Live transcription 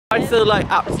I feel like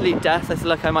absolute death. I feel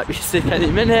like I might be sick any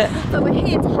minute. But we're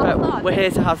here to have fun. We're here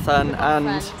to have fun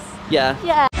and friends. yeah.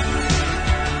 Yeah.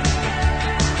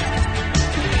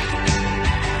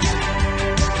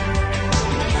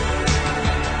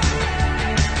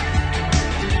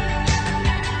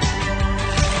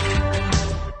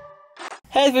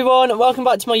 Hey everyone, welcome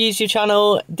back to my YouTube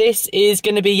channel. This is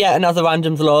going to be yet another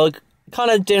random vlog,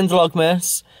 kind of doing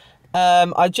vlogmas.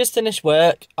 I just finished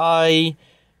work. I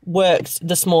worked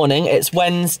this morning. It's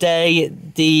Wednesday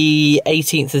the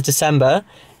 18th of December.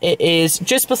 It is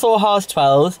just before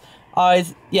 12:30.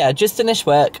 I've just finished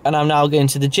work and I'm now going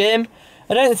to the gym.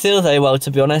 I don't feel very well, to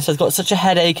be honest. I've got such a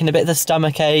headache and a bit of a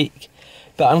stomach ache,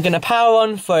 but I'm going to power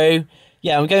on through.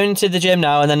 Yeah, I'm going to the gym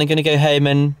now and then I'm going to go home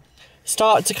and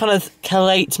start to kind of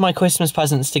collate my Christmas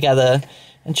presents together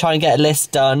and try and get a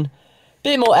list done.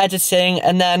 Bit more editing,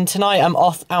 and then tonight I'm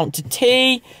off out to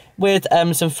tea with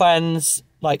some friends,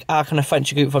 like our kind of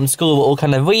friendship group from school. We're all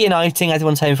kind of reuniting.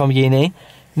 Everyone's home from uni.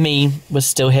 Me was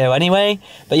still here anyway.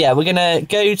 But yeah, we're gonna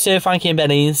go to Frankie and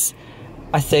Benny's,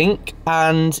 I think,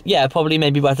 and yeah, probably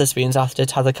maybe Wetherspoons after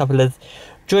to have a couple of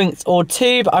drinks or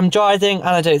two. But I'm driving and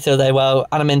I don't feel very well,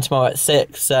 and I'm in tomorrow at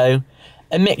 6, so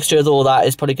a mixture of all that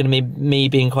is probably going to be me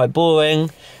being quite boring.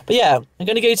 But yeah, I'm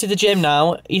going to go to the gym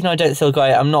now. Even though I don't feel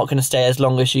great, I'm not going to stay as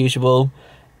long as usual.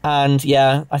 And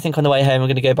yeah, I think on the way home I'm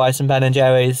going to go buy some Ben &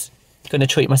 Jerry's. Going to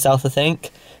treat myself, I think.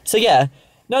 So yeah,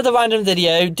 another random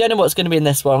video. Don't know what's going to be in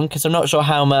this one because I'm not sure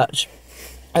how much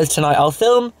as tonight I'll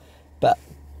film. But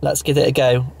let's give it a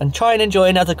go and try and enjoy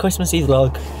another Christmassy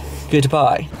vlog.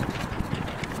 Goodbye.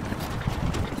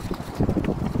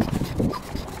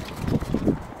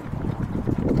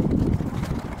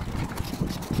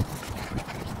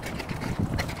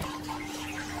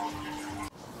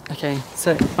 Okay,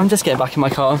 so I'm just getting back in my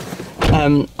car.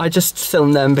 I just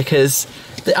filmed them because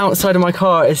the outside of my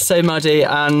car is so muddy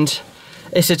and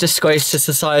it's a disgrace to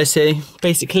society,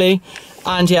 basically.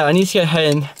 And yeah, I need to go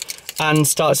home and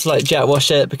start to like jet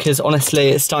wash it because honestly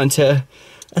it's starting to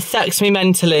affect me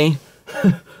mentally.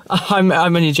 I'm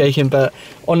only joking, but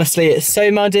honestly it's so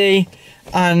muddy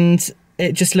and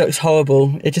it just looks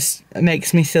horrible. It just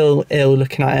makes me feel ill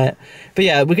looking at it. But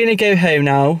yeah, we're gonna go home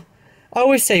now. I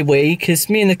always say we, because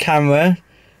me and the camera,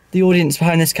 the audience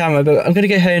behind this camera, but I'm going to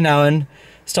go home now and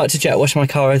start to jet wash my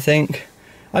car, I think.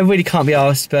 I really can't be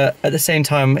arsed, but at the same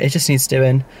time, it just needs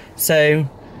doing. So,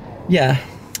 yeah,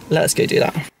 let's go do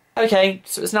that. Okay,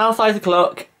 so it's now 5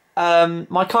 o'clock.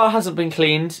 My car hasn't been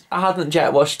cleaned, I haven't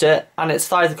jet washed it, and it's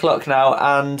 5 o'clock now,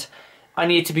 and I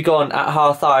need to be gone at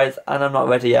 5:30, and I'm not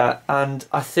ready yet. And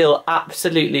I feel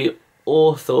absolutely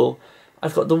awful.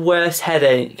 I've got the worst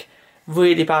headache.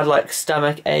 Really bad like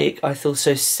stomach ache. I feel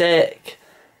so sick.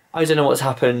 I don't know what's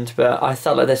happened, but I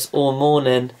felt like this all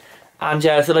morning. And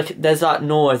yeah, I feel like there's that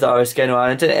norovirus going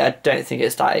around. I don't think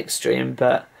it's that extreme,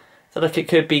 but I feel like it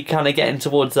could be kind of getting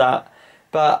towards that.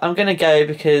 But I'm gonna go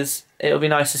because it'll be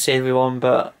nice to see everyone,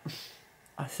 but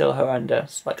I feel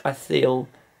horrendous. Like I feel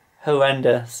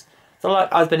horrendous. I feel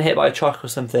like I've been hit by a truck or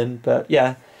something, but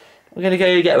yeah. I'm gonna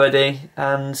go get ready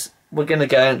and we're gonna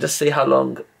go and just see how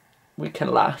long we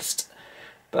can last.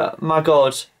 But my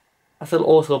god, I feel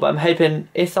awful, but I'm hoping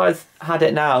if I've had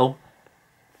it now,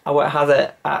 I won't have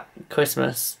it at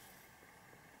Christmas.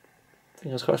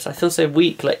 Fingers crossed. I feel so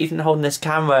weak, like even holding this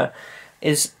camera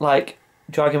is like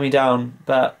dragging me down.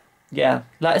 But yeah,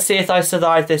 let's see if I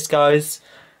survive this, guys.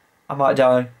 I might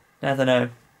die, never know.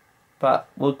 But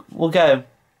we'll go.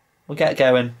 We'll get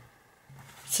going.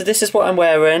 So this is what I'm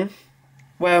wearing.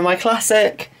 Wearing my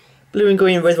classic blue and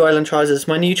green Rhode Island trousers,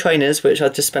 my new trainers, which I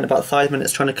just spent about 5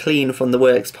 minutes trying to clean from the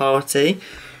works party.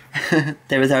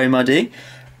 They were very muddy.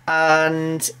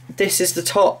 And this is the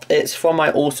top. It's from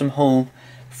my autumn haul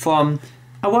from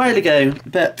a while ago.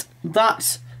 But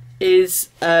that is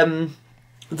the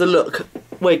look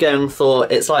we're going for.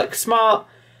 It's like smart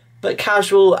but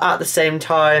casual at the same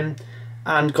time.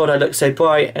 And God, I look so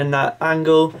bright in that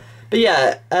angle. But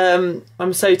yeah,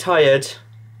 I'm so tired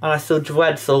and I feel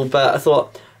dreadful, but I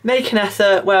thought, make an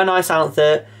effort, wear a nice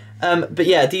outfit. But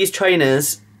yeah, these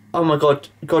trainers, oh my god,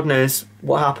 God knows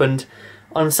what happened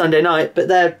on Sunday night, but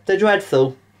they're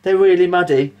dreadful. They're really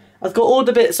muddy. I've got all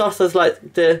the bits off of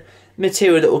like the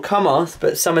material that will come off,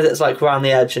 but some of it's like around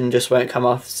the edge and just won't come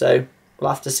off, so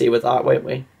we'll have to see with that, won't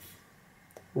we?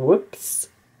 Whoops.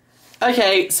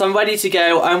 Okay, so I'm ready to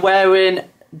go. I'm wearing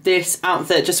this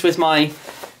outfit just with my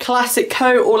classic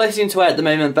coat, all I seem to wear at the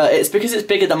moment, but it's because it's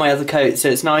bigger than my other coat, so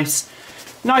it's nice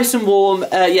and warm.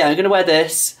 Yeah, I'm going to wear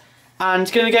this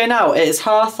and going to go now. It's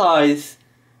 5:30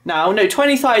 now. No,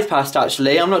 25 past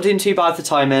actually. I'm not doing too bad for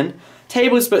timing.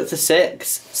 Table's booked for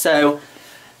 6, so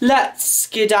let's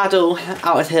skedaddle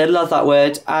out of here, love that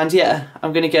word, and yeah,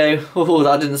 I'm gonna go, oh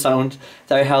that didn't sound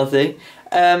very healthy.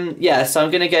 Yeah, so I'm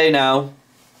gonna go now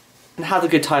and have a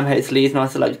good time, hopefully, even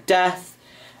after like death.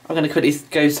 I'm gonna quickly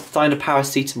go find a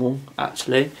paracetamol,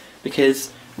 actually,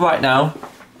 because right now,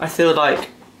 I feel like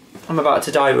I'm about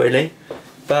to die really,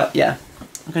 but yeah,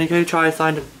 I'm gonna go try and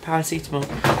find a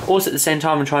paracetamol. Also at the same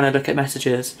time I'm trying to look at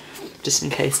messages, just in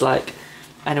case like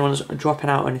anyone's dropping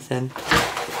out or anything.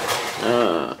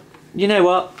 You know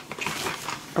what?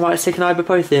 I might take an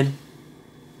ibuprofen.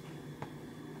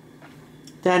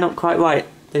 They're not quite right,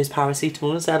 those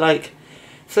paracetamols. They're like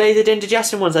flavoured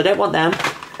indigestion ones. I don't want them.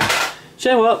 Do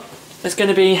you know what? It's going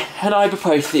to be an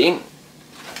ibuprofen.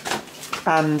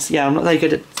 And yeah, I'm not very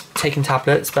good at taking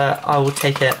tablets, but I will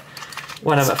take it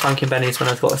when I'm at Frankie and Benny's when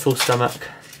I've got a full stomach.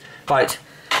 Right,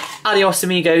 adios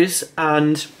amigos,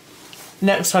 and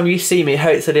next time you see me,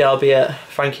 hopefully I'll be at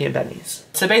Frankie and Benny's.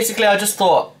 So basically I just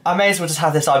thought I may as well just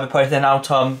have this ibuprofen out,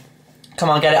 Tom. Come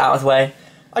on, get it out of the way.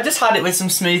 I just had it with some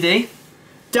smoothie.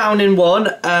 Down in one.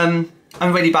 I'm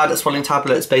really bad at swallowing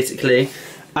tablets basically.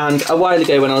 And a while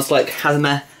ago when I was like, had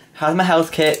my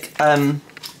health kick, I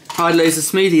had loads of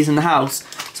smoothies in the house.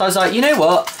 So I was like, you know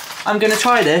what? I'm going to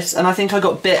try this. And I think I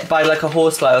got bit by like a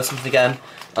horsefly or something again.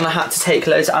 And I had to take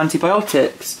loads of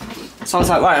antibiotics. So I was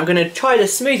like, right, I'm going to try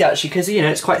this smoothie actually, because, you know,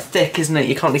 it's quite thick, isn't it?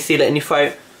 You can't really feel it in your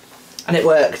throat. And it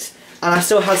worked. And I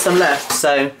still had some left.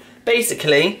 So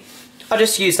basically, I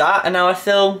just used that and now I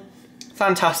feel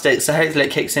fantastic. So hopefully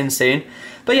it kicks in soon.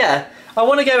 But yeah, I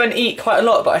want to go and eat quite a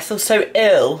lot, but I feel so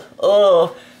ill.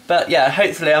 Oh. But yeah,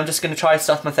 hopefully I'm just going to try as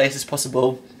stuff my face as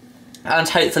possible. And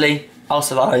hopefully I'll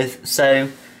survive. So,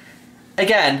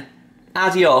 again,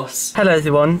 adios. Hello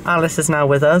everyone, Alice is now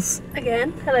with us.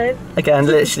 Again, hello. Again,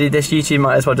 literally this YouTube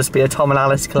might as well just be a Tom and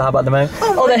Alice collab at the moment.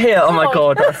 Oh, they're here, oh my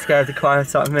god, that scared the crap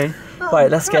out of me.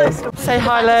 Right, let's go. Say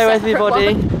hello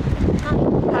everybody.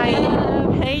 Hi.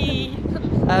 Hey.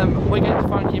 We're going to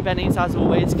Frankie and Benny's as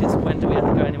always, because when do we have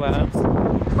to go anywhere else?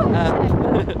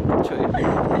 True.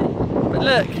 But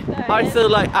look, I feel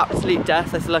like absolute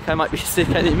death. I feel like I might be sick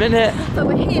any minute. But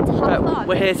we're here to have fun.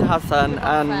 We're here to have fun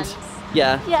and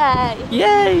yeah. Yay!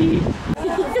 Yay!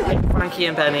 Frankie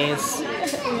and Benny's.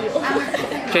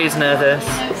 Jay's nervous.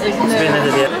 He's been in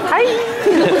the video. Hi!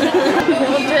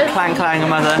 Clang clang,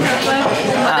 mother. I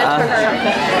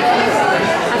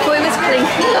thought it was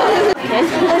clinky.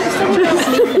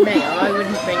 I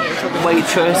wouldn't bring it to the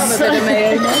waitress.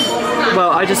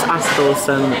 Well, I just asked for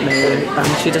some mayo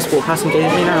and she just walked past and gave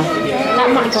it me now. That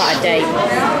might have got a date.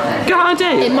 Got a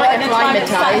date? It might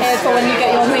acclimatise for when you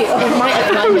get your meat. It might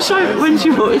acclimatise. When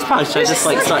she walked past, I just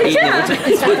like start eating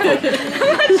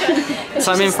it.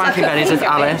 So I'm in Frankie Benny's with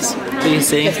Alice,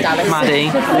 Lucy,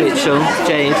 Maddie, Rachel,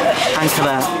 Jade and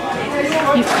Colette.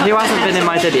 Who hasn't been in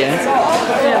my video?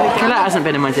 Colette hasn't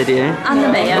been in my video. And the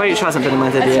mayor. Rachel hasn't been in my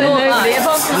video.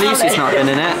 Lucy's not been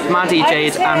in it. Maddie,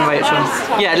 Jade and Rachel.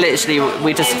 Yeah, literally,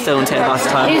 we just filmed it last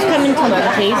time. Who's coming to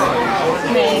the please?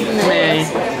 Me.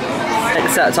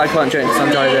 Except I can't drink because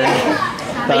I'm driving.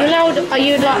 But Are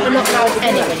you not allowed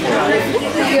anything?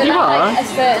 You are? A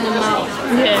certain amount.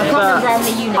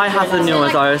 Yeah. I have the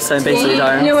neurovirus, so I'm basically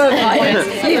dying.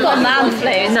 Neurovirus? You've got man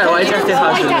flu. No, I definitely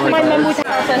have the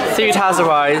neurovirus. Food has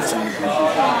arrived.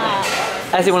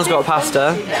 Everyone's got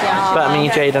pasta, but me,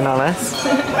 Jade and Alice.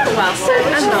 But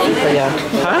yeah.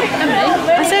 Huh?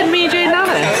 I said me, Jade and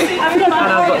Alice. And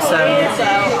I've got some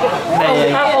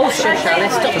mayo. Oh, shush,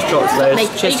 Alice. Just dropped those.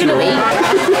 Just you eat.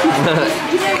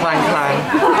 Clang clang.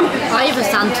 I have a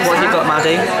Santa. What have you got,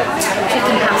 Maddie?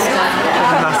 Chicken pasta.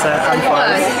 Chicken pasta and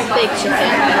fries. Big chicken.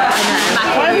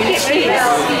 Macaroni.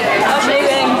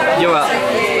 You're up.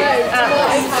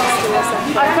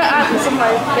 I put apples on my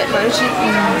Bitmoji.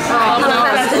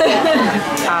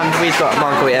 And we've got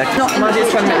margarita.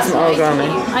 Maddie's trying to make some origami.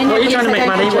 What are you trying to make,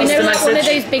 Maddie? What's the message? One of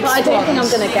those big I don't think I'm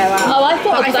going to go out. Oh, I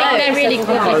thought I think they're really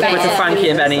complicated. With the Frankie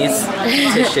and Benny's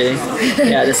tissue.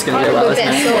 Yeah, this is going to go well, isn't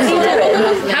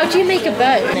it? How do you make a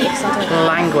boat?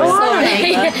 Language.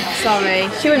 Sorry.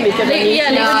 She wouldn't be good at it.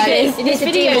 Yeah, no. This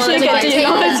video should get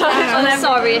I'm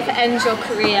sorry if it ends your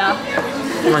career.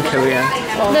 My career.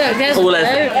 Look, there's all over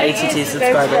 82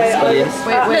 subscribers. Brilliant.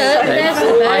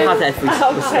 I have every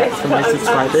respect for my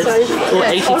subscribers. All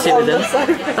 82 of them.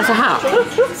 That's a hat.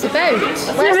 It's a boat.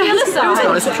 Where's the other side?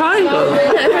 No, it's a triangle.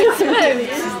 It's a boat.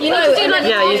 You know,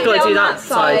 yeah, you've got to do that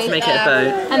side to make it a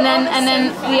boat. And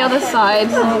then the other side.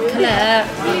 Claire.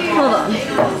 Hold on.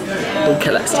 Oh,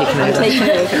 Colette's taking over. Taking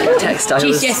over. Textiles.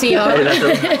 GCSE.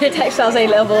 Textiles A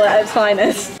level at its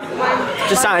finest.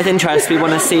 Just out of interest, we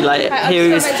want to see like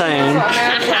whose phone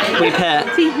we put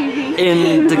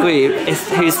in the group. If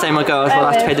whose phone my girls will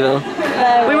have to pay the bill.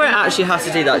 We won't actually have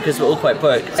to do that because we're all quite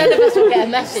broke. None of us will get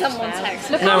a message. Someone text.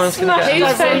 No one's going to get a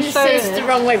message. It's the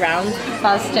wrong way round.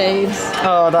 Bastards.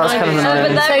 Oh, that's kind of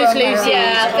annoying. So's Lucy.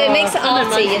 Yeah, but it makes it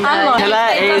arty, you know.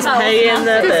 Colette is paying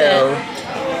the bill.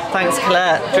 Thanks,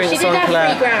 Colette. Drinks on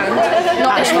Colette.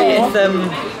 Actually, if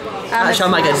actually, I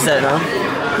might get dessert now.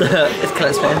 It's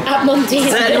Colette's paying. At Monty's.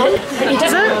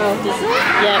 Dessert?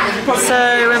 Yeah.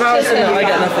 So, about to I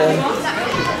get nothing.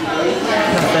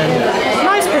 Nothing.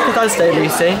 Nice pick of those though,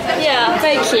 Lucy. Yeah,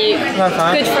 very cute.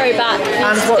 Okay. Good throwback.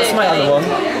 And what's my other one?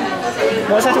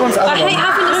 What's everyone's other one? I hate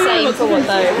having the same for one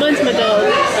though. Mine's my dog.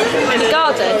 In the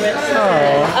garden.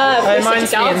 Oh,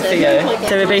 mine's me and Theo.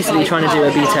 So we're basically trying to do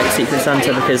a BTEC Secret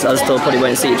Santa because us still probably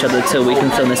won't see each other till we can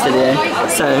film this video.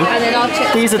 So,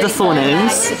 these are the full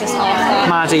names.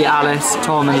 Maddie, Alice,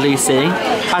 Tom and Lucy.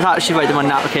 I've actually wrote them on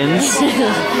napkins.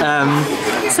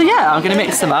 So yeah, I'm going to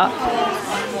mix them up.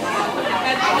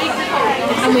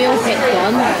 And we all picked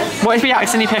one. What if we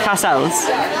accidentally pick ourselves?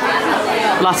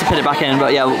 We'll have to put it back in,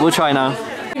 but yeah, we'll try now.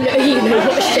 You know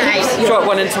what a shame. Drop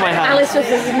one into my hand. Alice was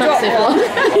a massive one.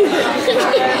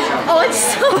 Oh, it's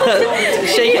so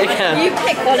Shake it again. You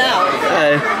pick one out.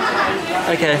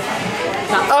 Oh. Okay.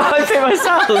 Oh, I picked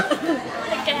myself!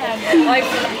 Oh,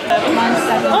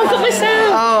 I've got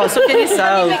myself. Oh, so get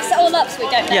yourself. Mix it all up so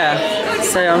we don't know. Yeah.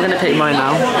 So I'm going to pick mine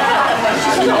now.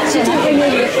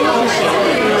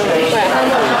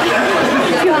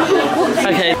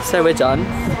 Okay, so we're done.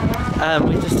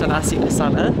 We've just done our Secret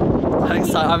Santa.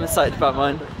 I'm excited about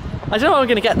mine. I don't know what I'm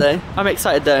going to get though. I'm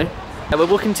excited though. Yeah, we're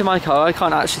walking to my car. I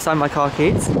can't actually sign my car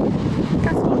keys.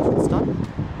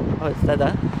 Oh, it's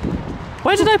there.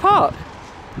 Where did I park?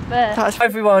 There. That's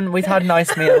everyone. We've had a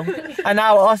nice meal. And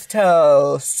now our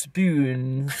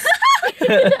spoons.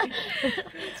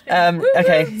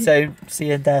 Okay, so see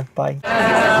you there. Bye. In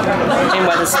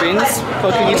Wetherspoons.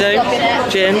 What can you do?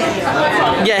 Gin?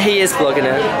 Yeah, he is vlogging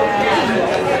it.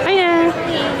 Hiya.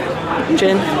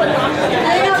 Gin.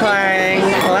 Clang,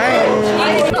 clang.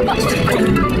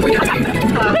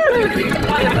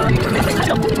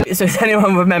 So if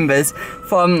anyone remembers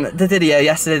from the video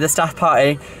yesterday, the staff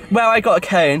party, where I got a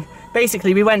cone,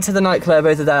 basically we went to the nightclub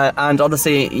over there and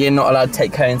obviously you're not allowed to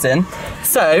take cones in.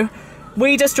 So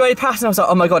we just drove past and I was like,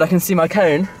 oh my god, I can see my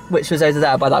cone, which was over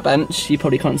there by that bench. You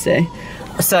probably can't see.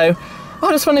 So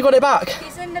I just finally got it back.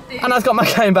 It's in the boot. And I've got my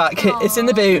cone back. Aww. It's in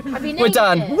the boot. We're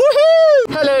done. Woohoo!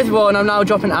 Hello everyone, I'm now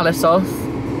dropping Alice off.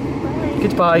 Bye.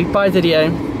 Goodbye. Bye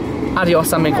video.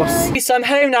 Adios amigos. So I'm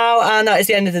home now and that is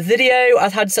the end of the video.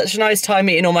 I've had such a nice time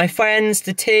meeting all my friends,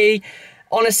 the tea.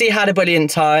 Honestly, had a brilliant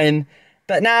time.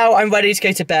 But now I'm ready to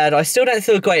go to bed. I still don't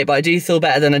feel great, but I do feel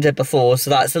better than I did before, so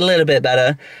that's a little bit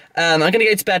better. I'm going to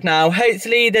go to bed now.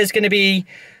 Hopefully there's going to be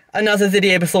another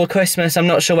video before Christmas. I'm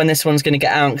not sure when this one's going to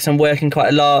get out because I'm working quite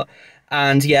a lot.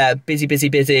 And yeah,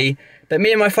 busy. But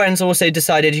me and my friends also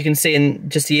decided, you can see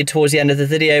towards the end of the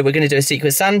video, we're going to do a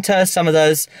Secret Santa, some of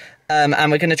those.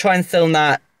 And we're going to try and film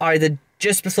that either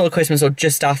just before Christmas or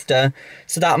just after.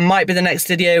 So that might be the next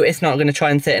video. If not, I'm going to try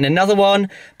and fit in another one.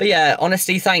 But yeah,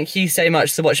 honestly, thank you so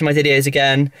much for watching my videos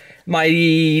again. My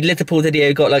Liverpool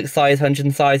video got like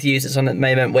 505 users on at the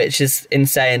moment, which is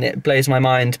insane. It blows my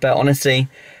mind. But honestly,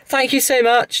 thank you so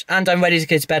much. And I'm ready to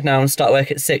go to bed now and start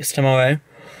work at 6 tomorrow.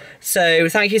 So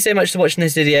thank you so much for watching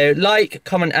this video. Like,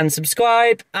 comment and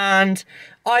subscribe. And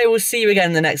I will see you again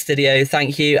in the next video.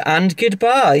 Thank you and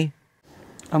goodbye.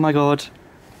 Oh my god.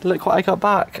 Look what I got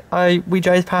back. We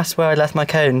drove past where I left my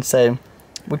cone, so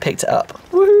we picked it up.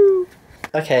 Woohoo!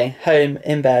 Okay, home,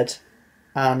 in bed,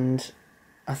 and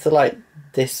I feel like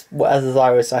this, whatever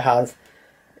virus I have,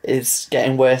 is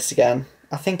getting worse again.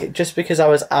 I think just because I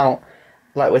was out,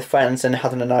 like, with friends and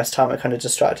having a nice time, it kind of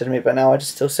distracted me, but now I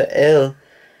just feel so ill.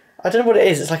 I don't know what it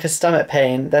is. It's like a stomach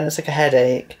pain, then it's like a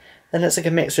headache, then it's like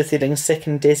a mix with feeling sick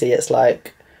and dizzy. It's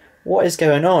like, what is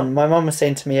going on? My mum was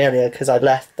saying to me earlier, because I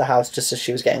left the house just as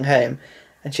she was getting home,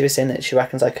 and she was saying that she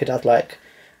reckons I could have like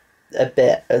a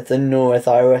bit of the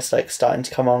norovirus like starting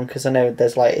to come on, because I know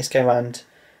there's like, it's going around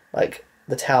like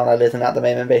the town I live in at the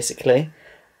moment basically.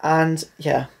 And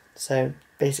yeah, so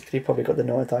basically probably got the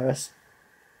norovirus.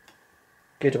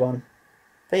 Good one.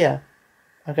 But yeah,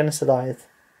 I'm going to survive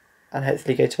and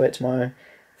hopefully go to work tomorrow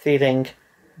feeling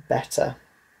better.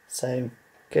 So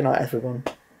good night everyone.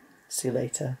 See you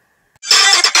later.